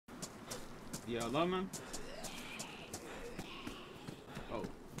Yeah, hello, man. Oh.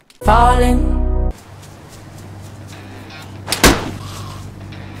 Falling.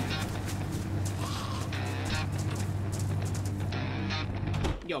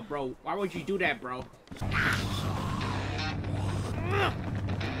 Yo, bro, why would you do that, bro?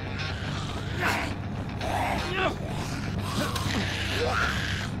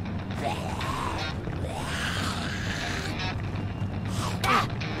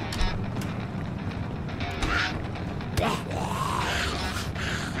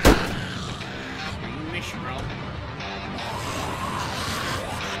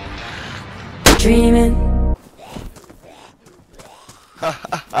 Dreaming.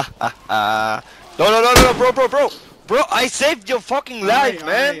 Bro, I saved your fucking life,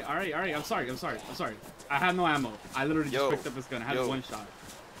 man. Alright, I'm sorry. I have no ammo. I literally just picked up his gun. I had one shot.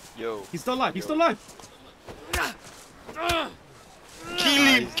 Yo. He's still alive. He's still alive.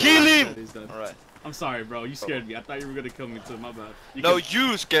 Kill him. He's dead. Alright. I'm sorry, bro. You scared me. I thought you were gonna kill me too. My bad.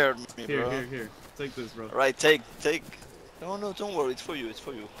 You scared me, bro. Here. Take this, bro. Alright, take. No, don't worry. It's for you.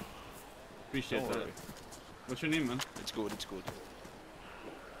 Appreciate that. What's your name, man? It's good.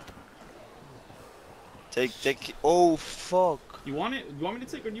 Take. Oh, fuck. You want it? You want me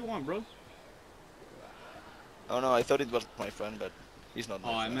to take or do you want, bro? Oh, no, I thought it was my friend, but he's not my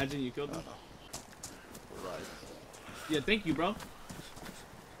friend. I imagine you killed him. No. Right. Yeah, thank you, bro.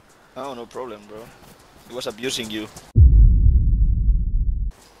 Oh, no problem, bro. He was abusing you.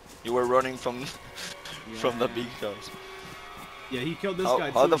 You were running from the big house. Yeah, he killed this guy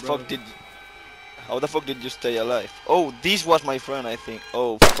too, How the fuck did you stay alive? Oh, this was my friend, I think.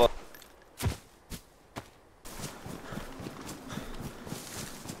 Oh, fuck.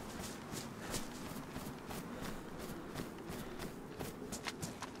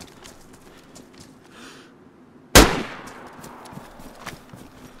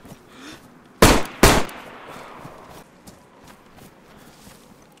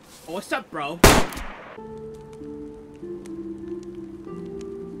 Oh, what's up, bro?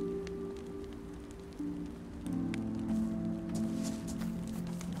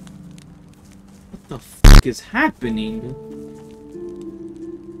 What the fuck is happening?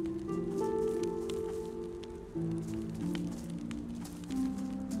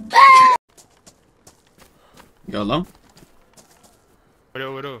 Hello?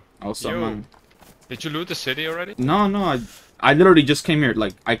 What up? Oh, what's up, man? Did you loot the city already? No, I literally just came here.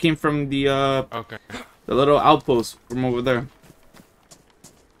 Like, I came from the okay, the little outpost from over there.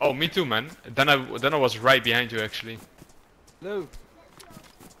 Oh, me too, man. Then I was right behind you, actually. Hello.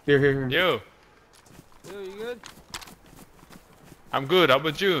 Here. Yo. Yo, you good? I'm good. How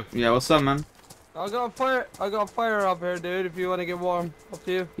about you? Yeah, what's up, man? I got fire up here, dude. If you want to get warm, up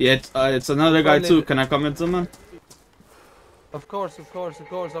to you. Yeah, it's another guy too. Can I come in, man? Of course.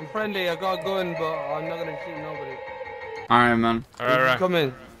 I'm friendly. I got a gun, but I'm not gonna shoot nobody. Alright, man. Alright. Come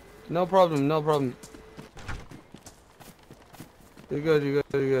in. No problem. You're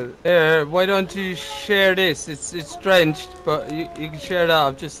good. Here, why don't you share this? It's drenched, but you can share that.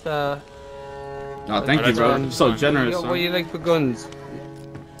 I've just Oh, thank you, bro. You're so generous. What do you like for guns?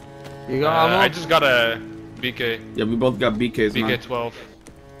 You got ammo? I just got a BK. Yeah, we both got BKs, man. BK-12.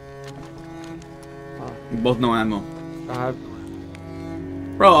 We both no ammo.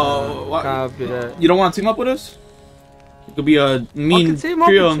 Bro, what? You don't want to team up with us? It could be a mean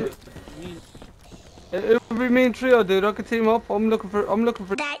trio. It would be mean trio, dude. I could team up. I'm looking for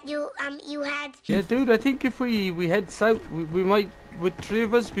that you had. Yeah, dude. I think if we head south, we might. With 3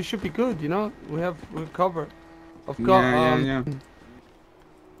 of us, we should be good. You know, we'll cover. I've got yeah.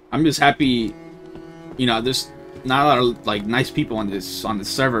 I'm just happy. You know, there's not a lot of like nice people on this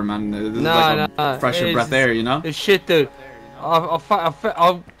server, man. This is like a fresh breath air, you know. It's shit, dude.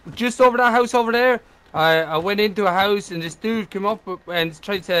 I just over that house over there. I went into a house and this dude came up and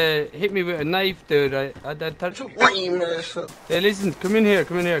tried to hit me with a knife, dude. Hey, listen, come in here,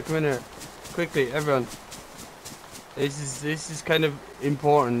 quickly, everyone. This is kind of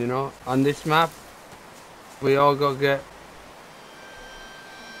important, you know. On this map, we all gotta get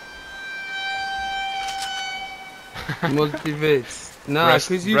multivits. Nah,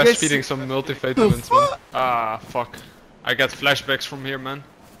 cause you breastfeeding some multivitamins, man. Ah, fuck. I got flashbacks from here, man.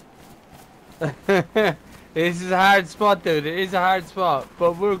 This is a hard spot, dude. It is a hard spot,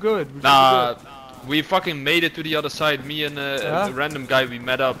 but we're good. We fucking made it to the other side. Me and a random guy, we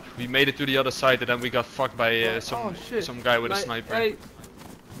met up. We made it to the other side, and then we got fucked by some guy with a sniper. Hey,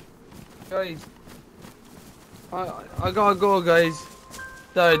 guys, I gotta go, guys.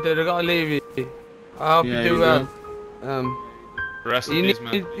 Sorry, dude. I gotta leave you. I hope you do well. Rest in peace,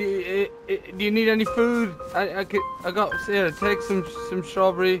 man. Do you need any food? I got here. Take some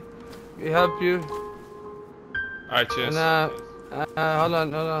strawberry. We help you. Alright, cheers. And hold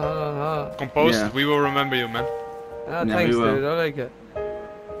on. Composed, Yeah. we will remember you, man. Yeah, Thanks, we will. dude. I like it.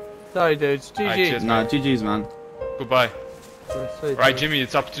 Sorry, dudes. Alright, GG. cheers, Nah, man. GG's, man. Goodbye. Sweet, Right, dude. Jimmy,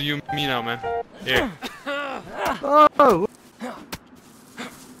 it's up to you, me now, man. Here. Oh! Oh,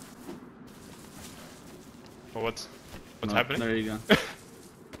 what's No, happening? There you go.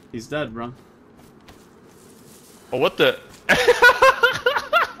 He's dead, bro. Oh, what the?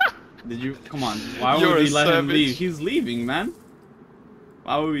 Did you? Come on. Why You're would we a let him savage. leave? He's leaving, man.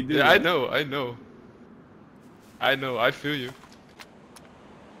 Why would we do Yeah, that? I know, I feel you.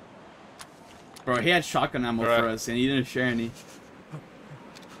 Bro, he had shotgun ammo Alright. for us, and he didn't share any.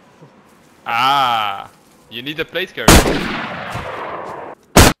 Ah, you need a plate carrier.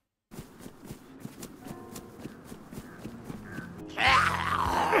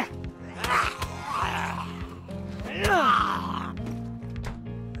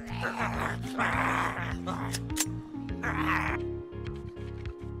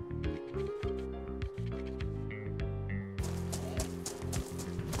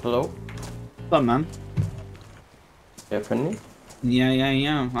 Hello? What's up, man? Yeah, friendly?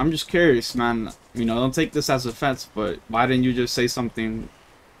 Yeah. I'm just curious, man. You know, don't take this as offense, but why didn't you just say something?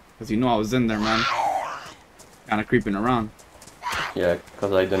 Because you know I was in there, man. Kind of creeping around. Yeah,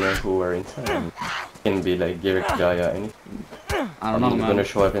 because I don't know who were inside. Can be like Qwuerky guy or anything. I don't know, I'm man. gonna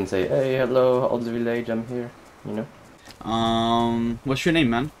show up and say, hey, hello, Old Village, I'm here. You know? What's your name,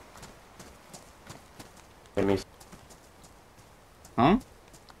 man? Let me Huh?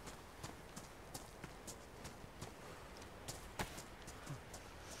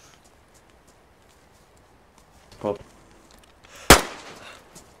 pop.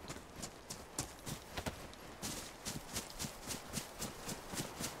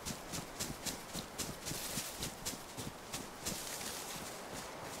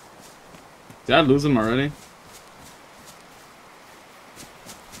 Did I lose him already?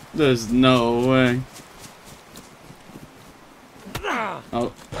 There's no way.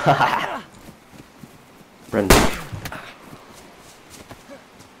 Oh. Brandish.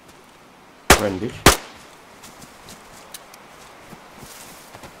 Brandish.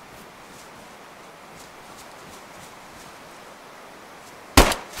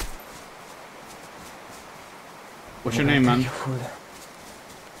 What's your name, man?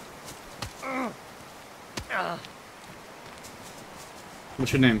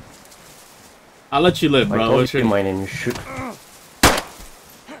 What's your name? I'll let you live, I bro. told What's you your... my name, you should.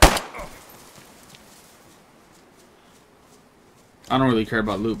 I don't really care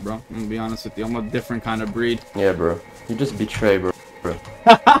about loot, bro. I'm gonna be honest with you. I'm a different kind of breed. Yeah, bro. You just betray, bro.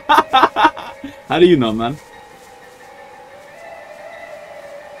 How do you know, man?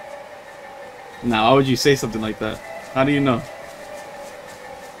 Now, why would you say something like that? How do you know?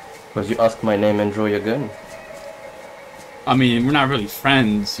 Because you asked my name and draw your gun. I mean, we're not really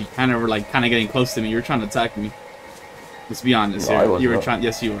friends. You kind of were like getting close to me. You were trying to attack me. Let's be honest No, here. I was You were not. trying.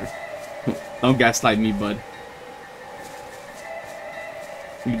 Yes, you were. Don't gaslight me, bud.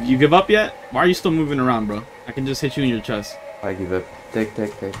 You give up yet? Why are you still moving around, bro? I can just hit you in your chest. I give up. Take.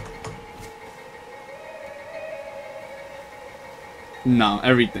 No,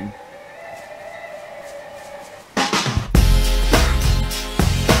 everything.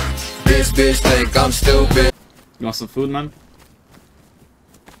 This bitch think I'm stupid. You want some food, man?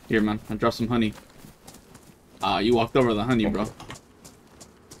 Here, man. I dropped some honey. You walked over the honey, bro.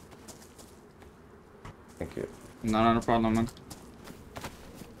 Thank you. Not a problem, man.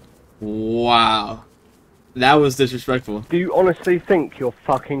 Wow. That was disrespectful. Do you honestly think you're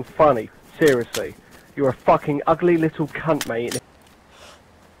fucking funny? Seriously. You're a fucking ugly little cunt, mate.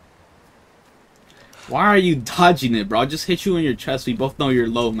 Why are you dodging it, bro? I just hit you in your chest. We both know you're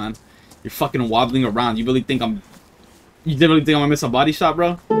low, man. You're fucking wobbling around. You really think I'm... You really think I'm gonna miss a body shot,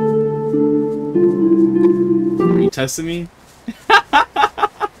 bro? Are you testing me?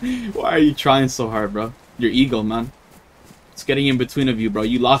 Why are you trying so hard, bro? Your ego, man. It's getting in between of you, bro.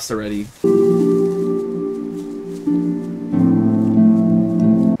 You lost already.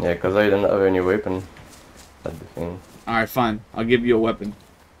 Yeah, because I don't have any weapon. That's the thing. Alright, fine. I'll give you a weapon.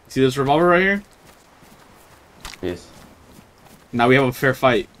 See this revolver right here? Yes. Now we have a fair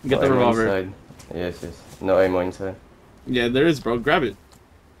fight. Get the ammo revolver. Inside. Yes. No ammo inside. Yeah, there is, bro. Grab it.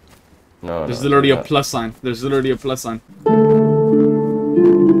 No, There's no, literally a not. plus sign. There's literally a plus sign.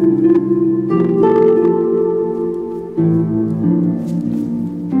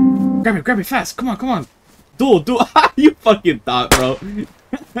 Grab it fast. Come on. Duel. You fucking thought, bro.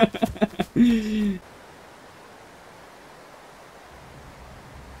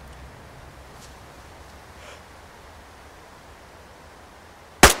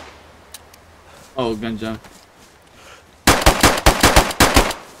 Oh, gun jump.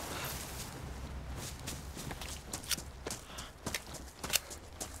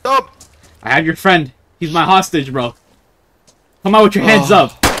 Stop! I have your friend. He's my hostage, bro. Come out with your hands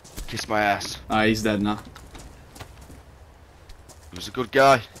up. Kiss my ass. Alright, he's dead now. He was a good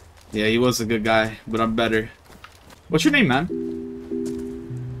guy. Yeah, he was a good guy, but I'm better. What's your name, man?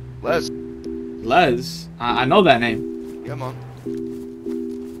 Les. Les? I know that name. Come on.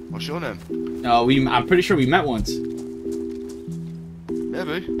 What's your name? I'm pretty sure we met once.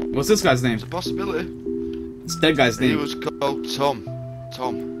 Maybe. What's this guy's name? It's a possibility. It's that guy's name. He was called Tom.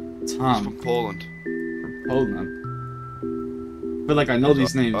 Tom. He's from Poland. From Poland. I feel like I know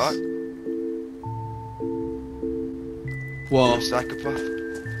these names. Right. Well, You're a psychopath.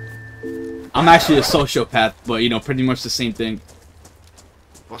 I'm actually a sociopath, but you know, pretty much the same thing.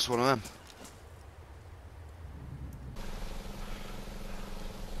 What's one of them?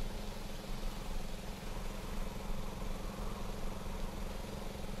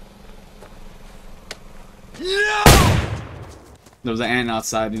 There was an ant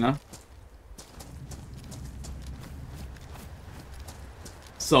outside, you know?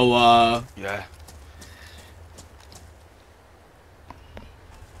 So, Yeah.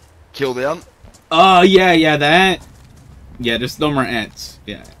 Kill the ant? yeah, the ant. Yeah, there's no more ants.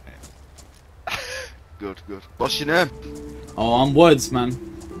 Yeah. Good, good. What's your name? Oh, I'm Woods, man.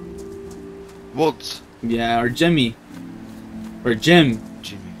 Woods. Yeah, or Jimmy. Or Jim.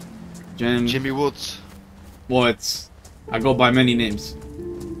 Jim. Jimmy Woods. Woods. I go by many names.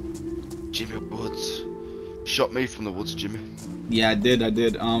 Jimmy Woods. Shot me from the woods, Jimmy. Yeah, I did.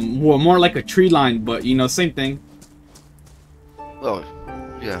 Well, more like a tree line, but you know, same thing. Oh,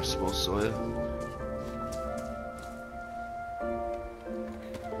 yeah, I suppose so, yeah.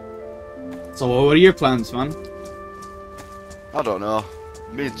 So, what are your plans, man? I don't know.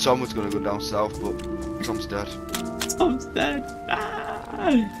 Me and Tom was gonna go down south, but Tom's dead. Tom's dead.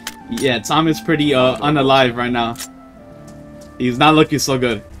 Ah. Yeah, Tom is pretty unalive right now. He's not looking so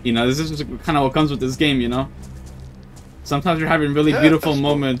good. You know, this is kind of what comes with this game, you know? Sometimes you're having really beautiful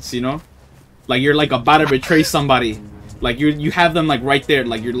moments, you know? Like you're like about to betray somebody. Like you have them like right there,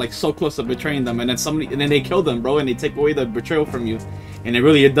 like you're like so close to betraying them, and then they kill them, bro, and they take away the betrayal from you. And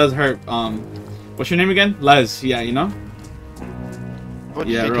it does hurt. What's your name again? Les, yeah, you know? What,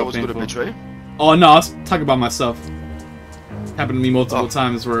 do you think I was gonna betray? Oh no, I was talking about myself. Happened to me multiple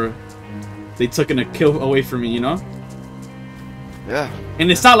times where they took a kill away from me, you know? Yeah.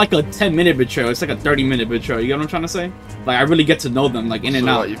 And it's not like a 10-minute betrayal, it's like a 30-minute betrayal, you get what I'm trying to say? Like, I really get to know them, like, in and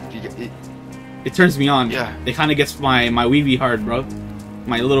out. It turns me on. Yeah. It kind of gets my wee-wee hard, bro.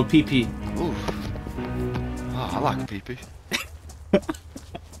 My little pee-pee. Ooh. Oh, I like pee-pee.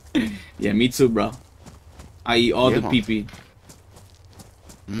 Yeah, me too, bro. I eat all the pee-pee.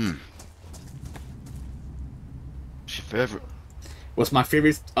 Mmm. What's your favorite? What's my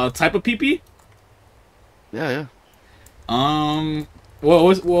favorite type of pee-pee? Yeah.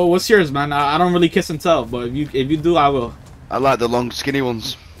 What's yours, man? I don't really kiss and tell, but if you do, I will. I like the long, skinny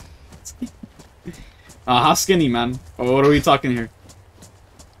ones. How skinny, man? Or what are we talking here?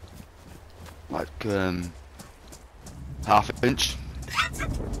 Like, half an inch.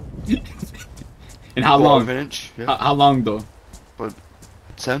 And how long? Quarter of an inch. Yeah. How long though? But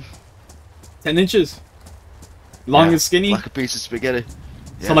 10. 10 inches. Long and skinny. Like a piece of spaghetti.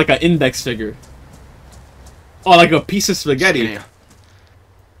 So Yeah. like an index figure. Oh, like a piece of spaghetti. Skinnier.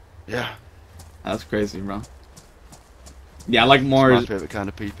 Yeah. That's crazy, bro. Yeah, I like more. It's my favorite kind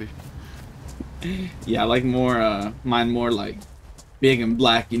of pee-pee. Yeah, I like more. Mine more like big and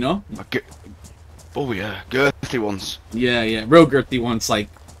black, you know. Oh yeah, girthy ones. Yeah, real girthy ones, like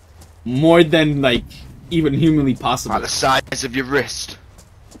more than like even humanly possible. Like the size of your wrist.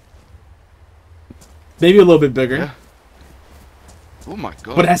 Maybe a little bit bigger. Yeah. Oh my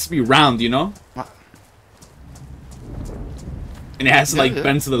god. But it has to be round, you know. And it has to like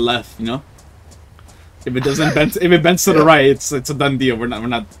bend to the left, you know. If it doesn't bend, if it bends to the right, it's a done deal. We're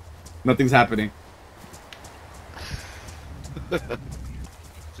not, nothing's happening. So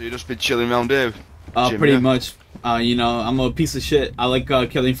you just been chilling around here? Pretty much. You know, I'm a piece of shit. I like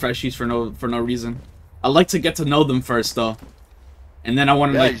killing freshies for no reason. I like to get to know them first, though, and then I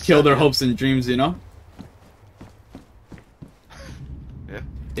want to like kill their hopes and dreams. You know. Yeah.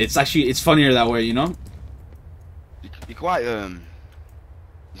 It's funnier that way, you know. You're quite you're a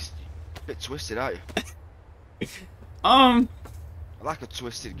bit twisted, aren't you? I like a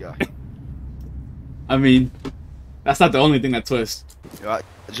twisted guy. I mean, that's not the only thing that twists. You alright,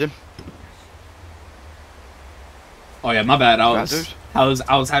 Jim? Oh yeah, my bad. I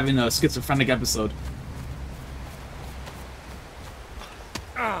was having a schizophrenic episode.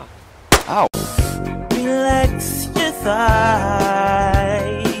 Ow.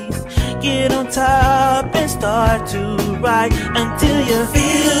 thighs. Get on top and start to ride until you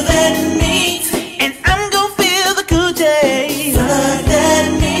feel that meat